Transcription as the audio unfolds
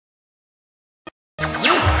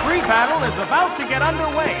battle is about to get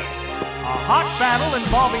underway. A hot battle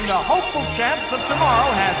involving the hopeful champs of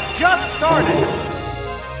tomorrow has just started.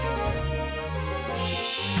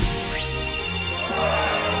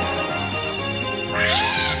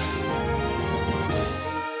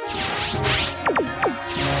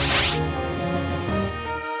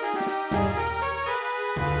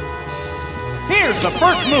 Here's the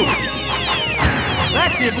first move.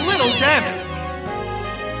 That did little damage.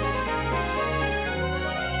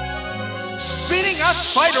 Spinning a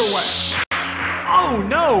spider web. Oh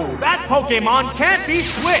no, that Pokemon can't be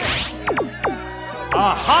switched.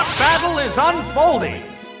 A hot battle is unfolding.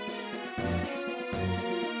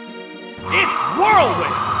 It's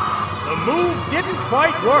Whirlwind. The move didn't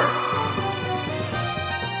quite work.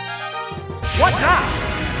 What now?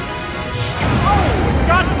 Oh, it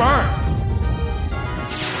got burned.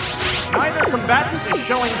 Neither combatant is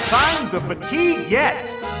showing signs of fatigue yet.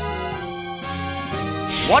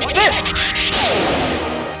 What's this?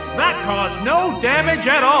 That caused no damage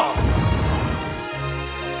at all.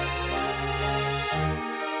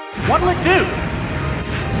 What'll it do?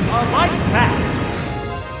 A light attack.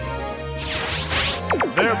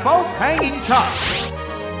 They're both hanging tough.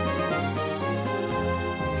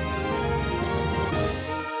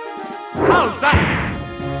 How's that?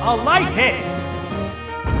 A light hit.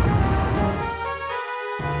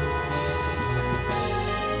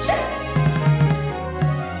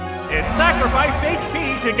 Sacrifice HP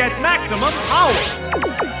to get maximum power.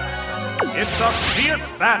 It's a fierce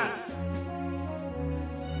battle.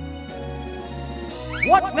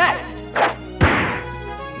 What's next?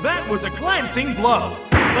 That was a glancing blow.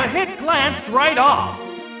 The hit glanced right off.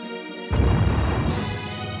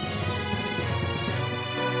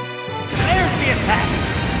 There's the attack.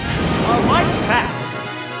 A light attack.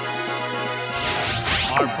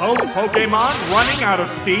 Are both Pokemon running out of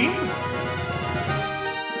steam?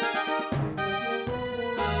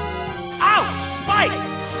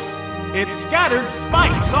 It scattered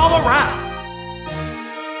spikes all around.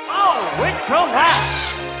 Oh, it collapsed.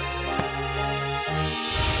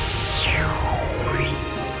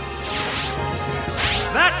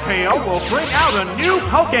 That tail will bring out a new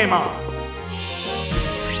Pokemon.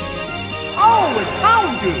 Oh, it's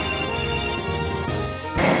Houndoom.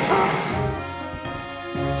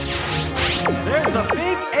 There's a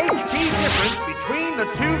big HP difference between the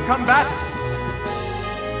two combatants.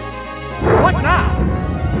 What now?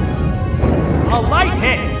 A light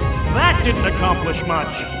hit. That didn't accomplish much.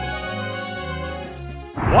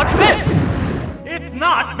 What's this? It's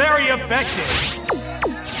not very effective.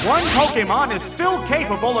 One Pokemon is still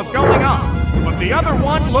capable of going up, but the other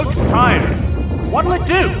one looks tired. What'll it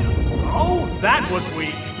do? Oh, that was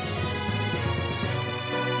weak.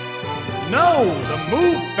 No, the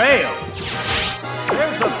move failed.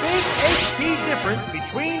 There's a big HP difference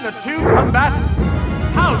between the two combatants.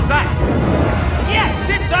 How's that? Yes,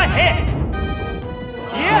 it's a hit!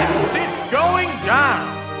 Yes, it's going down!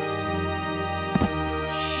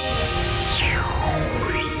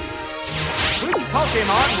 Which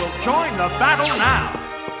Pokemon will join the battle now?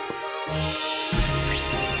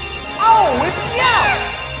 Oh, it's Meow!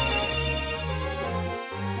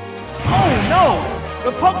 Oh no!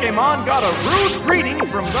 The Pokemon got a rude greeting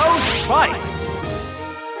from those spikes.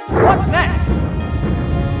 What's next?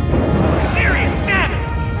 Serious damage!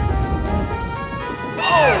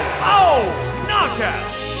 Oh!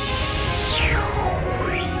 Knockout!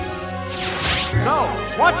 So,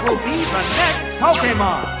 what will be the next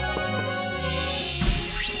Pokemon?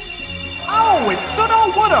 Oh, it's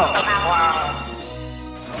Sudowoodo!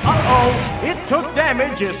 Uh-oh, it took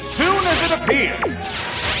damage as soon as it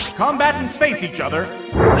appeared. Combatants face each other.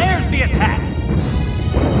 There's the attack.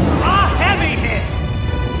 A heavy hit!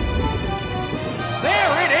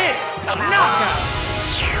 There it is! Knockout!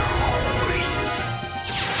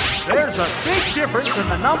 There's a big difference in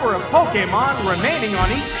the number of Pokemon remaining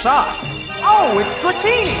on each side. Oh, it's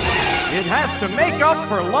Dratini! It has to make up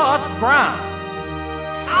for lost ground.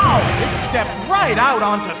 Ow! It stepped right out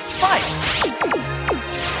onto spikes.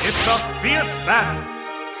 It's a fierce battle.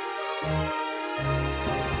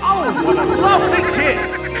 Oh, what a lovely kick!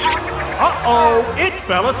 Uh-oh, it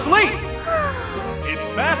fell asleep.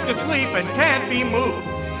 It's fast asleep and can't be moved.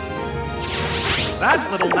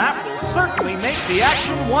 That little nap will certainly make the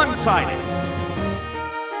action one-sided.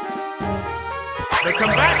 The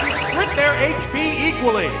combatants split their HP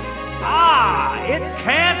equally. Ah, it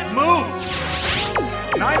can't move.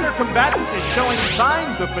 Neither combatant is showing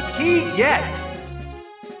signs of fatigue yet.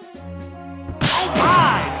 Oh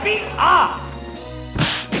my, beat up!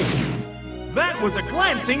 That was a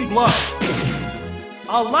glancing blow.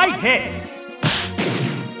 A light hit.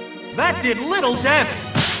 That did little damage.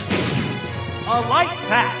 A light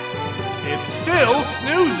tap. It's still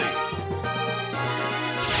snoozing.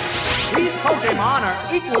 These Pokemon are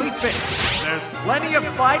equally fit. There's plenty of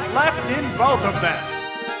fight left in both of them.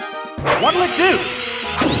 What'll it do?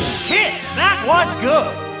 Hit! That was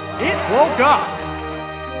good! It woke up.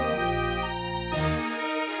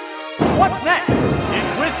 What's next? It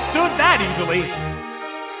withstood that easily.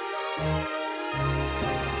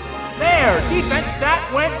 There, defense stat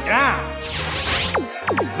went down.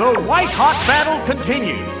 The white-hot battle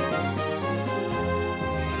continued.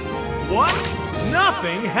 What?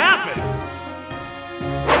 Nothing happened.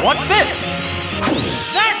 What's this?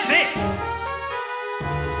 That's it!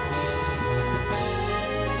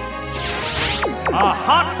 A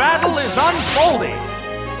hot battle is unfolding.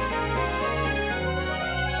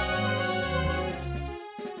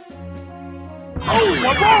 Oh,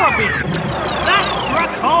 Aurora Beam! That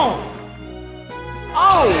struck home!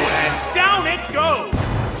 Oh, and down it goes!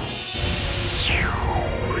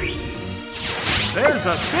 There's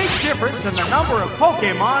a big difference in the number of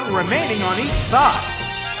Pokemon remaining on each side.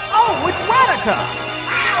 Oh, it's Rattata!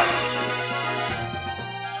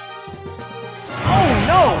 Oh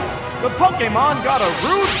no! The Pokemon got a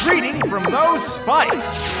rude greeting from those spikes.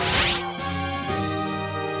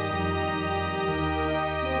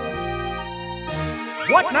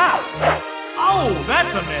 What now? Oh,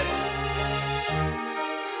 that's a miss.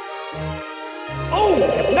 Oh,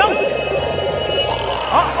 no!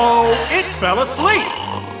 Uh-oh, it fell asleep.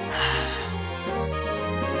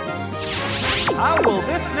 How will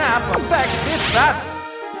this nap affect this battle?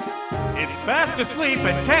 It's fast asleep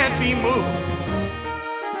and can't be moved.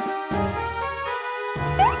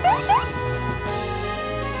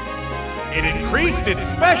 It increased its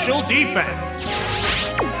special defense.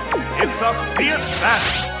 It's a fierce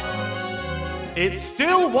battle. It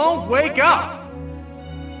still won't wake up.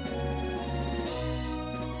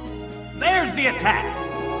 There's the attack.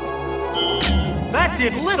 That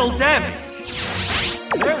did little damage.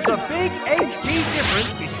 There's a big HP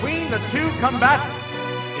difference between the two combatants.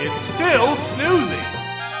 It's still snoozing.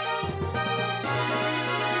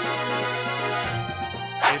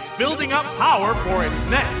 It's building up power for its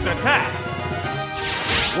next attack.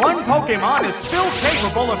 One Pokemon is still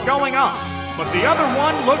capable of going on, but the other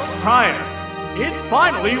one looks tired. It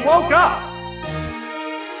finally woke up.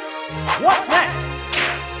 What next?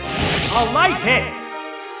 A light hit.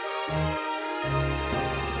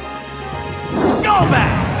 Go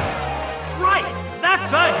back! Right,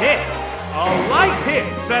 that's a hit. A light hit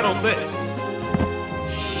settled this.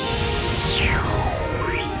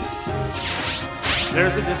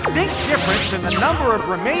 There's a distinct difference in the number of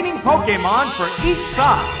remaining Pokemon for each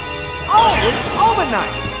side. Oh, it's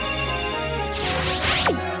Obanite!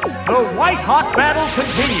 The white-hot battle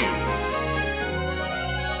continues.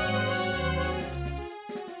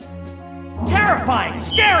 Terrifying,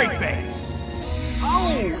 scary face!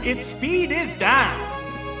 Oh, its speed is down.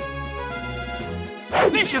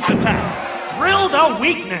 Vicious attack, drilled a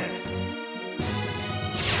weakness.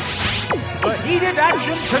 The heated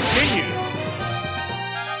action continues.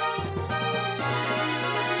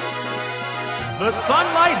 The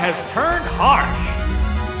sunlight has turned harsh.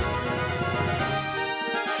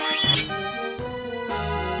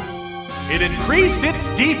 It increased its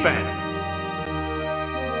defense.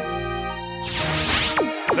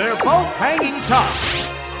 They're both hanging tough.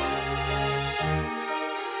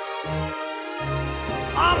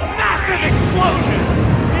 A massive explosion!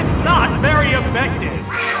 It's not very effective.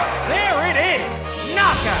 There it is!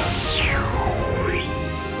 Knockout!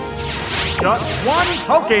 Just one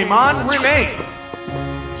Pokemon remains.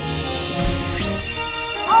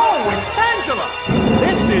 Oh, it's Tangela!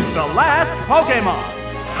 This is the last Pokemon.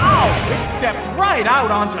 Oh, it stepped right out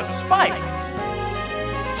onto spikes.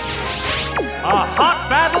 A hot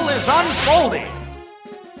battle is unfolding.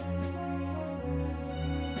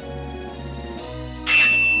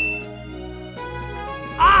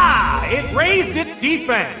 Ah, it raised its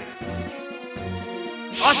defense.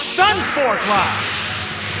 A Sun Spore Cloud.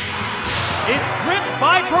 It's gripped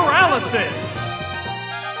by paralysis.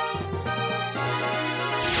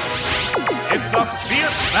 It's a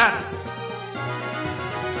fierce battle.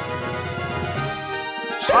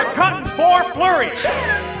 A Cotton Spore Flurry.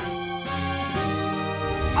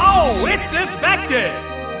 Oh, it's effective!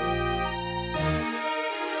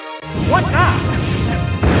 What now?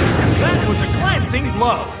 That was a glancing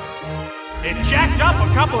blow. It jacked up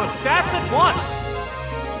a couple of stats at once.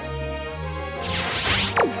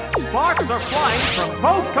 Sparks are flying from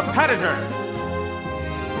both competitors.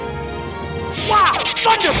 Wow!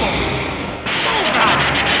 Thunderbolt! Bullseye!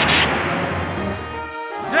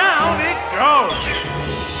 Down it goes!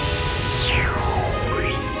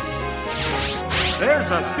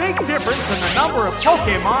 There's a big difference in the number of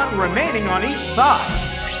Pokemon remaining on each side.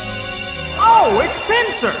 Oh, it's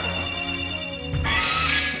Pinsir!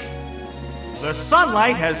 The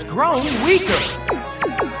sunlight has grown weaker.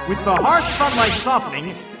 With the harsh sunlight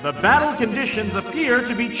softening, the battle conditions appear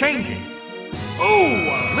to be changing.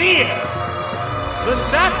 Ooh, Leer! The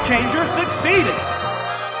stat changer succeeded!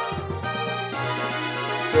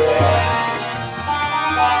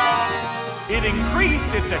 It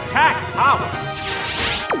increased its attack power.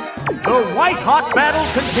 The white-hot battle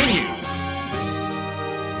continues.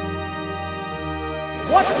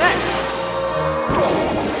 What's next?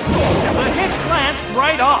 The hit glanced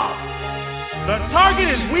right off. The target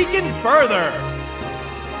is weakened further.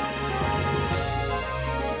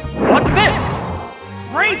 What's this?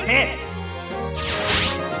 Great hit!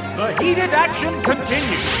 The heated action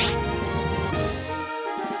continues.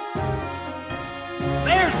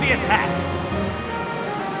 There's the attack.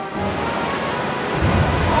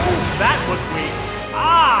 Oh, that was weak.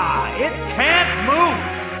 Ah, it can't move.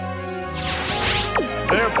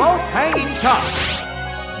 They're both hanging tough.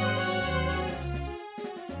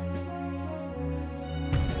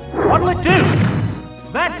 What'll it do?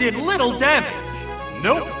 That did little damage.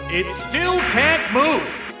 Nope, it still can't move.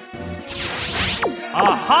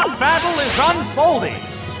 A hot battle is unfolding.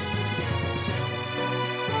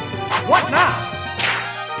 What now?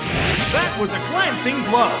 That was a glancing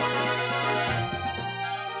blow.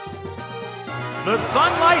 The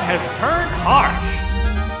sunlight has turned harsh.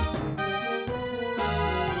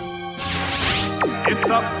 It's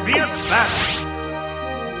a fierce battle.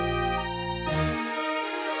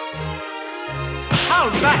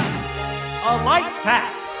 How's that? A light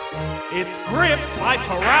tap. It's gripped by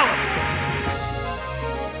paralysis.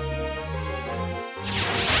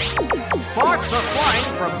 Sparks are flying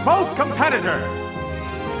from both competitors.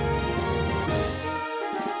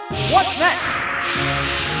 What's next?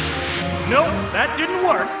 Nope, that didn't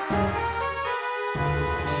work.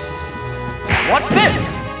 What's this?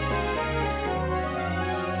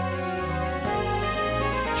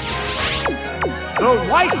 The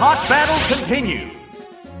white-hot battle continues.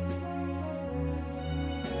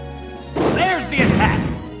 There's the attack.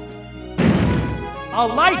 A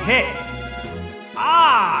light hit.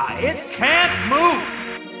 Ah, it can't move.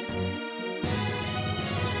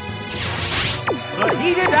 The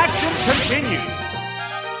heated action continues.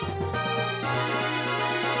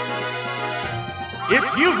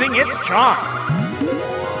 It's using its charm.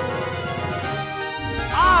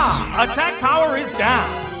 Ah, attack power is down.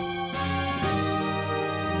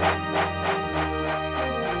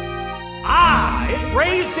 Ah, it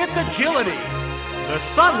raised its agility. The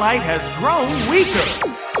sunlight has grown weaker.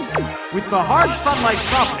 With the harsh sunlight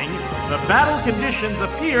softening, the battle conditions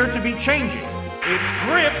appear to be changing. It's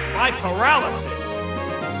gripped by paralysis.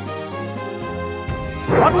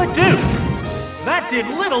 What'll it do? That did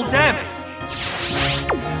little damage.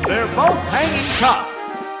 They're both hanging tough.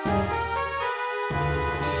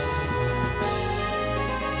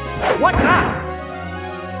 What now?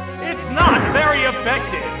 It's not very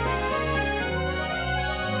effective.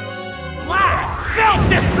 Blast!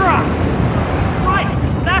 Self-destruct! Right,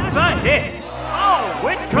 that's a hit. Oh,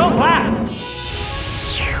 it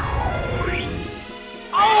collapsed.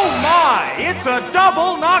 Oh my, it's a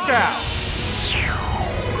double knockout.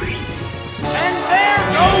 And there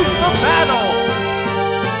goes the battle!